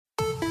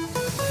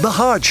The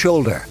Hard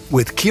Shoulder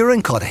with Kieran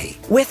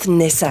with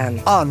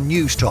Nissan on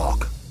News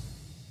Talk.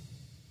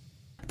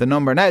 The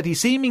number. Now, the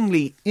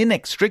seemingly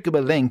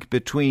inextricable link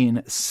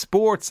between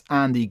sports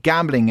and the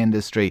gambling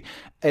industry.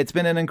 It's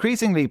been an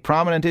increasingly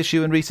prominent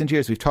issue in recent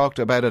years. We've talked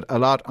about it a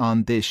lot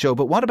on this show.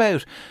 But what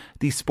about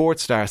the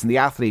sports stars and the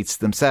athletes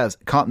themselves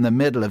caught in the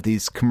middle of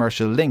these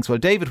commercial links? Well,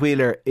 David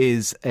Wheeler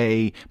is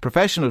a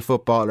professional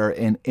footballer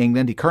in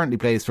England. He currently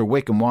plays for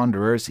Wycombe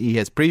Wanderers. He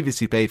has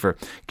previously played for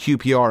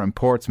QPR in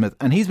Portsmouth.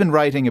 And he's been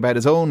writing about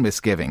his own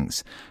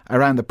misgivings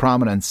around the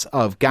prominence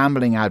of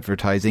gambling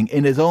advertising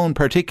in his own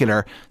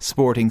particular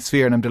sporting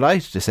sphere. And I'm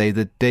delighted to say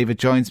that David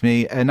joins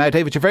me. Now,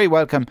 David, you're very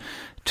welcome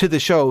to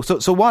the show.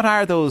 So what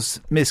are those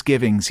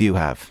misgivings you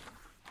have?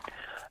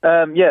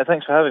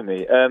 Thanks for having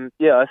me.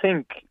 I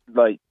think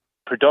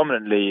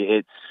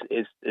predominantly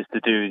it's to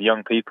do with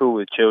young people,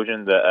 with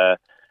children that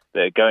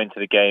are going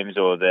to the games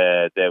or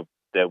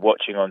they're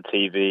watching on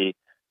TV.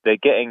 They're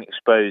getting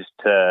exposed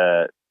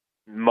to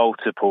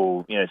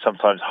multiple,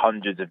 sometimes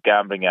hundreds of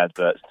gambling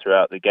adverts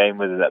throughout the game,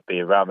 whether that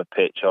be around the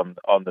pitch, on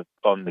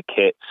the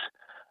kits,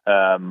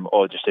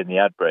 or just in the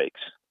ad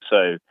breaks.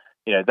 So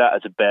that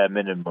as a bare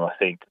minimum, I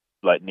think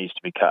needs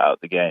to be cut out of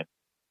the game.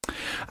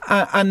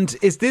 And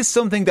is this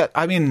something that,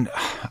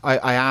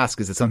 I ask,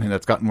 is it something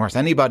that's gotten worse?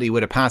 Anybody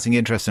with a passing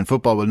interest in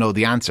football will know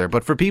the answer.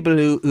 But for people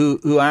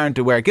who aren't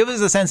aware, give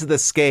us a sense of the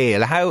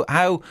scale.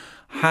 How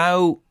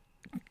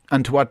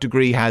and to what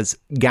degree has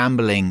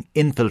gambling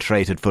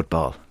infiltrated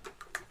football?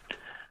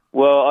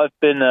 Well, I've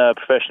been a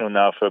professional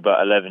now for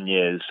about 11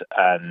 years,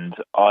 and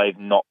I've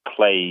not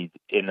played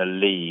in a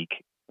league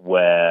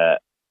where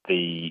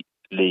the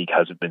league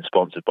hasn't been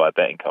sponsored by a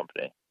betting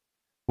company.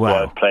 Wow. So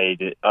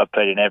I've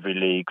played in every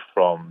league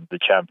from the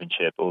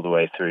Championship all the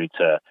way through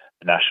to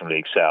the National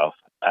League South,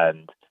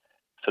 and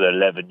for the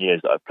 11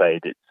 years that I've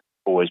played, it's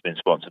always been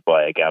sponsored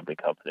by a gambling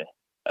company,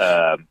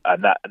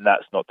 and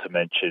that's not to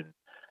mention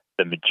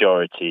the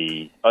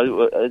majority.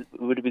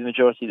 Would it be the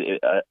majority?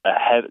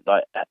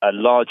 A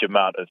large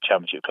amount of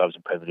Championship clubs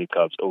and Premier League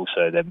clubs,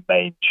 also their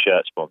main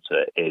shirt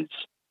sponsor is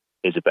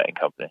a betting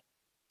company.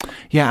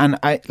 Yeah, and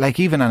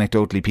even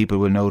anecdotally, people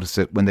will notice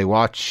it when they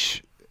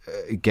watch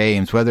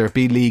games, whether it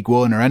be League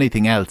One or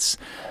anything else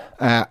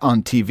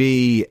on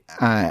TV.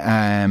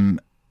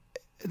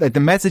 The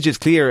message is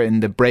clear in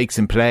the breaks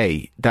in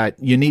play that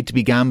you need to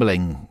be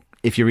gambling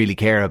if you really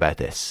care about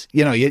this.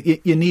 You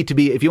need to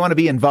be, if you want to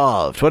be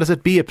involved. What does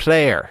it be, a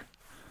player?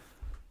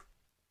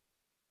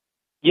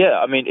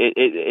 Yeah,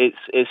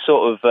 it's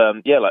sort of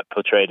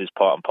portrayed as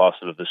part and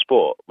parcel of the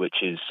sport,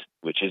 which is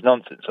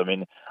nonsense.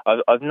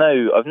 I've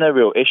no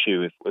real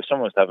issue if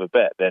someone wants to have a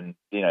bet, then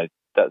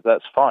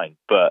that's fine.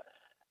 But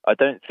I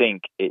don't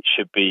think it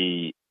should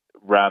be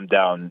rammed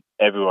down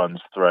everyone's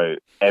throat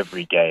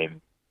every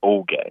game,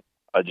 all game.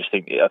 I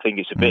think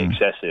it's a bit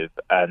excessive,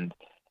 and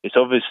it's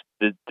obvious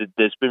that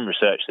there's been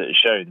research that has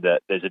shown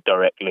that there's a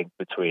direct link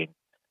between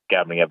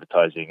gambling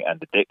advertising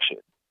and addiction.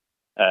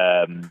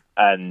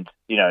 And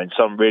in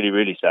some really,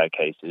 really sad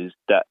cases,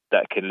 that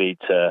can lead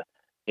to,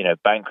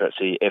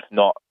 bankruptcy, if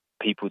not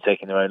people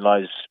taking their own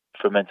lives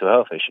for mental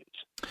health issues.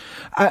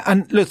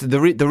 And look,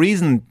 the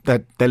reason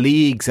that the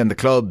leagues and the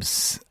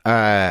clubs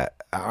are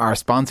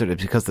sponsored is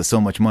because there's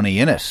so much money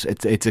in it.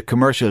 It's a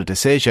commercial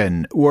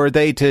decision. Were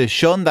they to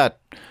shun that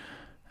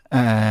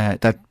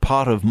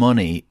pot of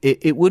money,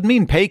 it would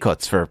mean pay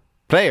cuts for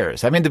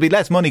players. There'd be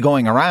less money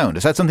going around.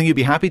 Is that something you'd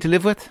be happy to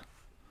live with?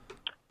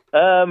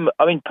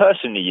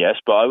 Personally, yes,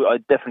 but I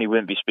definitely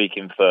wouldn't be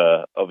speaking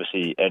for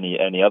obviously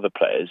any other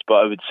players. But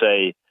I would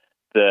say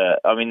that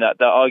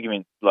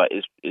argument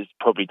is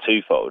probably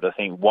twofold. I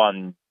think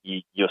one,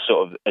 you're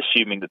sort of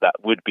assuming that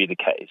would be the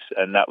case,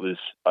 and that was,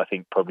 I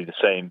think, probably the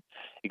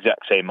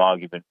exact same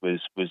argument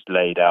was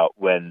laid out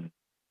when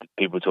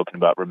people were talking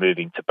about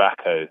removing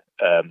tobacco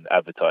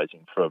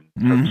advertising from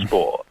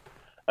sport,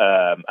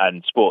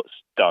 and sport's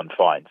done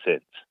fine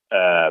since.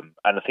 And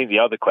I think the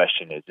other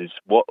question is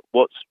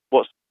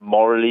what's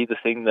morally the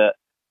thing that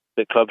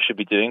clubs should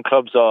be doing?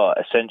 Clubs are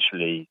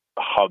essentially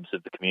hubs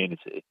of the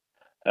community.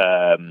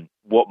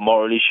 What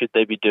morally should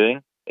they be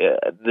doing?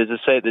 There's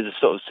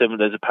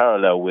a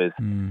parallel with,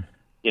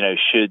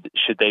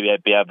 should they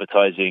be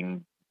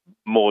advertising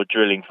more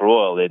drilling for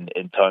oil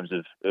in times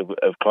of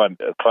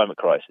climate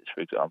crisis,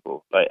 for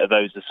example? Are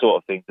those the sort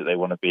of things that they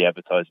want to be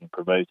advertising,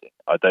 promoting?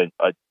 I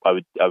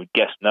would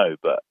guess no,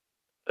 but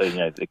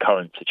the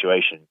current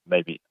situation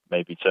maybe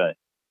so.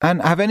 And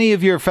have any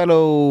of your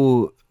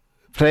fellow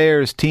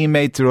players,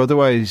 teammates or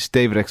otherwise,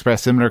 David,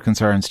 expressed similar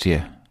concerns to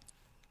you?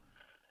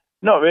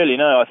 Not really,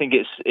 no. I think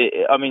it's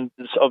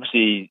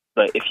obviously,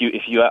 if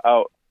you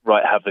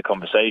outright have the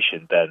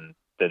conversation, then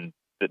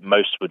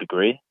most would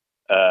agree.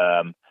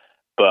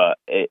 But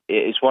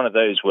it's one of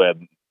those where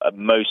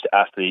most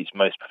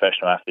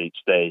professional athletes,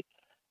 they're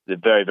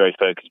very, very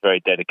focused,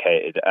 very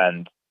dedicated,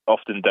 and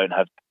often don't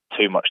have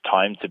too much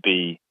time to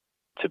be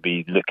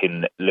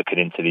looking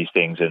into these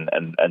things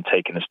and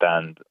taking a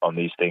stand on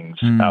these things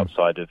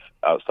outside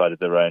of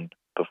their own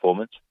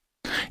performance.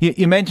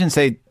 You mentioned,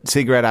 say,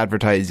 cigarette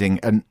advertising,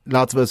 and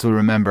lots of us will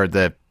remember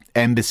the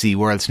Embassy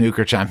World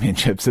Snooker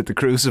Championships at the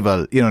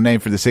Crucible,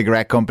 named for the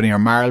cigarette company, or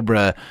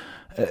Marlborough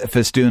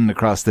festooned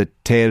across the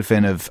tail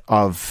fin of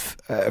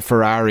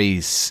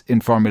Ferraris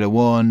in Formula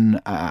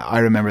 1. I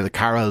remember the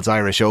Carroll's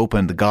Irish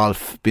Open, the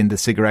golf, being the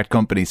cigarette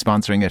company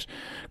sponsoring it,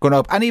 going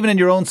up. And even in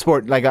your own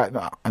sport, like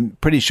I'm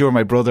pretty sure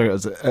my brother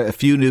has a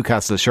few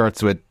Newcastle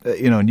shirts with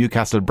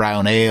Newcastle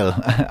Brown Ale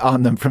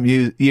on them from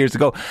years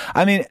ago.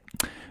 I mean,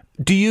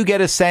 do you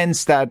get a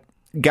sense that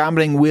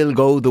gambling will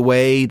go the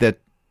way that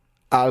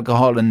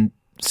alcohol and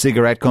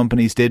cigarette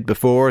companies did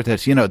before,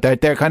 that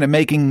they're kind of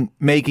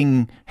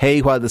making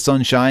hay while the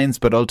sun shines,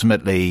 but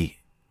ultimately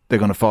they're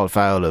going to fall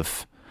foul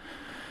of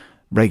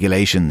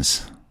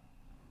regulations?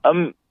 I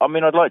mean,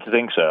 I'd like to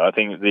think so. I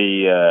think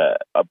the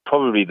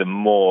probably the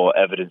more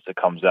evidence that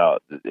comes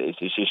out, it's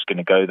just going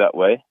to go that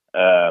way,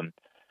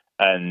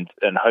 and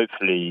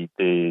hopefully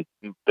the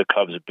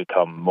clubs have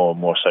become more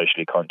and more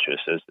socially conscious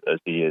as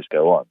the years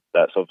go on.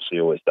 That's obviously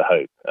always the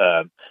hope.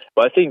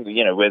 But I think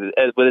where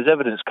there's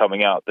evidence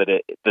coming out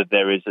that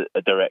there is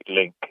a direct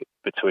link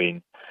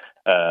between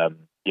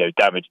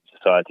damage to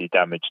society,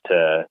 damage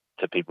to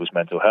people's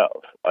mental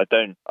health. I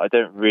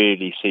don't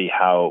really see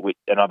how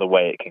another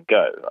way it can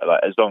go.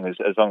 Like as long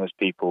as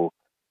people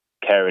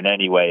care in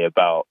any way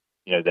about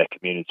their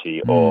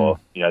community or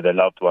their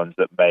loved ones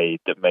that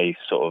may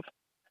sort of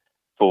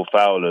fall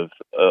foul of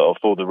or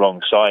fall the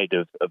wrong side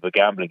of a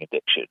gambling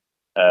addiction,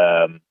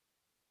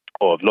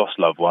 or have lost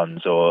loved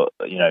ones, or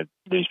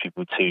lose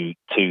people to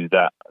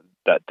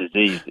that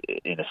disease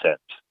in a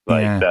sense.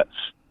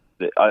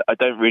 I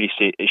don't really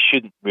see it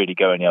shouldn't really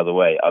go any other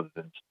way other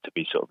than to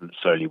be sort of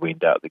slowly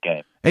weaned out of the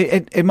game.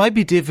 It might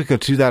be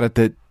difficult to do that at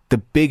the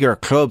bigger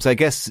clubs. I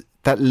guess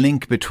that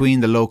link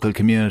between the local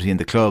community and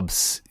the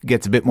clubs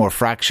gets a bit more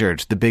fractured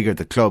the bigger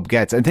the club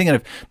gets. I'm thinking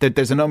of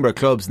there's a number of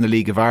clubs in the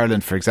League of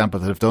Ireland, for example,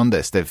 that have done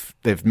this.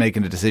 They've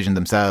making a decision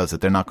themselves that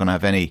they're not going to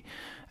have any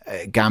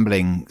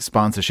gambling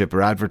sponsorship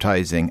or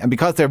advertising, and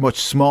because they're much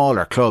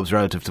smaller clubs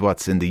relative to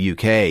what's in the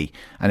UK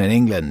and in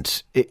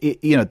England,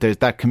 there's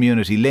that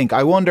community link.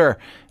 I wonder,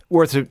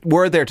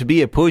 were there to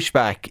be a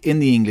pushback in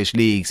the English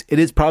leagues, it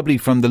is probably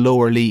from the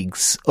lower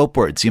leagues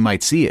upwards you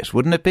might see it,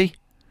 wouldn't it be?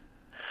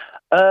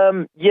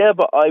 Yeah,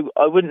 but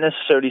I wouldn't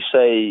necessarily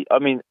say. I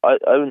mean, I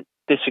wouldn't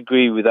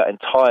disagree with that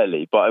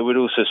entirely, but I would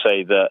also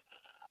say that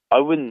I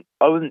wouldn't,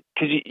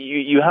 because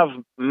you have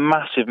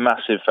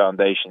massive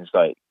foundations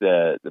like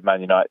the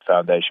Man United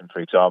Foundation, for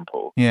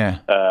example,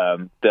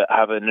 that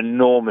have an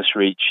enormous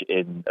reach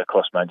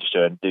across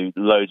Manchester and do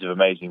loads of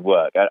amazing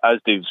work, as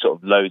do sort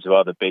of loads of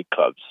other big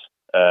clubs,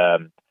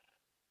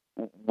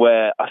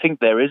 where I think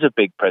there is a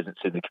big presence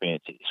in the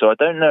community. So I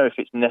don't know if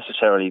it's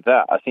necessarily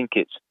that. I think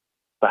it's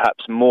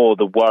perhaps more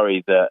the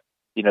worry that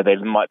they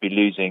might be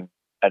losing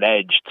an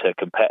edge to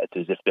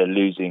competitors if they're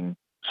losing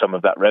some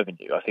of that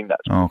revenue. I think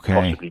that's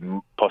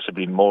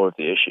possibly more of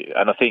the issue.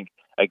 And I think,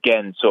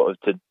 again, sort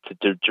of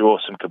to draw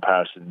some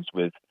comparisons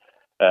with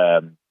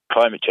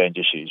climate change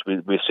issues,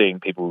 we're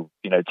seeing people,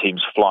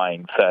 teams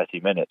flying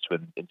 30 minutes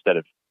instead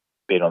of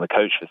being on the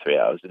coach for 3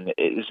 hours. And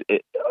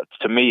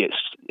to me,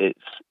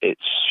 it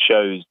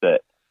shows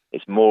that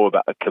it's more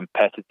about a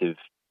competitive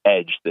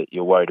edge that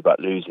you're worried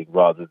about losing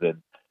rather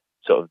than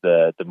sort of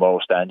the moral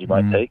stand you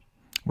might take.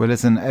 Well,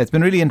 listen, it's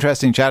been really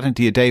interesting chatting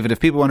to you, David. If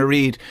people want to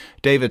read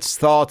David's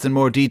thoughts and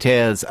more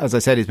details, as I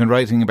said, he's been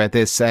writing about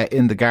this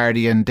in The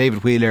Guardian.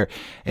 David Wheeler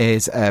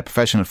is a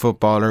professional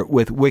footballer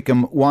with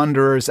Wycombe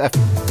Wanderers.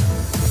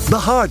 The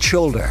Hard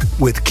Shoulder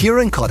with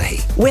Kieran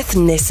Cuddihy. With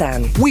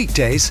Nissan.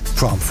 Weekdays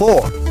from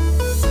 4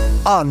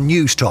 on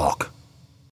News Talk.